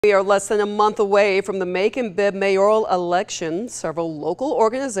We are less than a month away from the Macon-Bibb mayoral election. Several local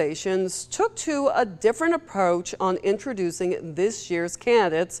organizations took to a different approach on introducing this year's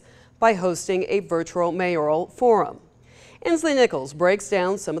candidates by hosting a virtual mayoral forum. Inslee Nichols breaks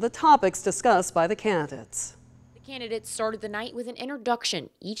down some of the topics discussed by the candidates. The candidates started the night with an introduction.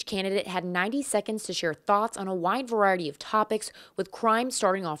 Each candidate had 90 seconds to share thoughts on a wide variety of topics, with crime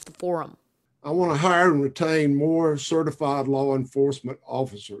starting off the forum. I want to hire and retain more certified law enforcement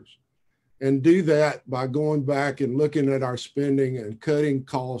officers, and do that by going back and looking at our spending and cutting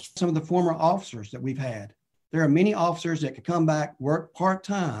costs. Some of the former officers that we've had, there are many officers that could come back, work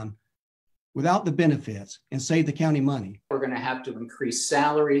part-time without the benefits and save the county money. We're going to have to increase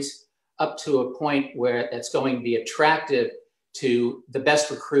salaries up to a point where that's going to be attractive to the best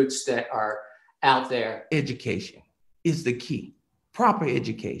recruits that are out there. Education is the key. Proper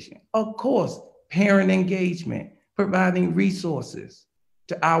education. Of course, parent engagement, providing resources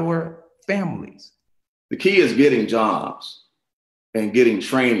to our families. The key is getting jobs and getting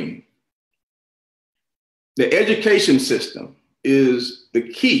training. The education system is the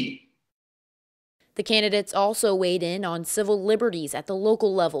key. The candidates also weighed in on civil liberties at the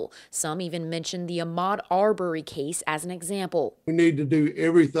local level. Some even mentioned the Ahmaud Arbery case as an example. We need to do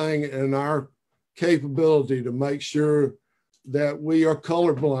everything in our capability to make sure that we are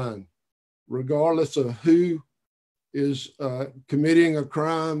colorblind, regardless of who is committing a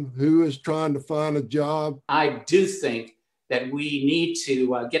crime, who is trying to find a job. I do think that we need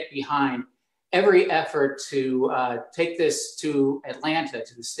to get behind every effort to take this to Atlanta,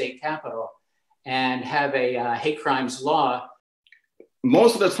 to the state capitol, and have a hate crimes law.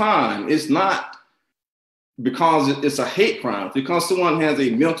 Most of the time, it's not because it's a hate crime, it's because someone has a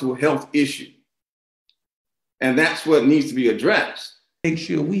mental health issue. And that's what needs to be addressed. Make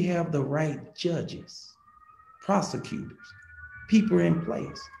sure we have the right judges, prosecutors, people in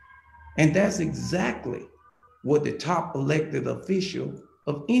place. And that's exactly what the top elected official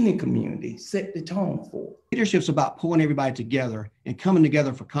of any community set the tone for. Leadership's about pulling everybody together and coming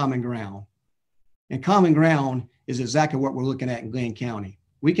together for common ground. And common ground is exactly what we're looking at in Glenn County.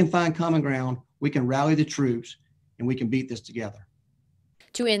 We can find common ground, we can rally the troops, and we can beat this together.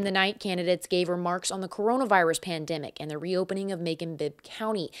 To end the night, candidates gave remarks on the coronavirus pandemic and the reopening of Macon-Bibb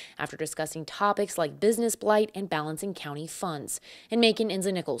County after discussing topics like business blight and balancing county funds. In Macon,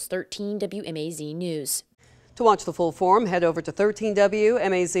 Inslee Nichols, 13 WMAZ News. To watch the full forum, head over to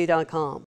 13WMAZ.com.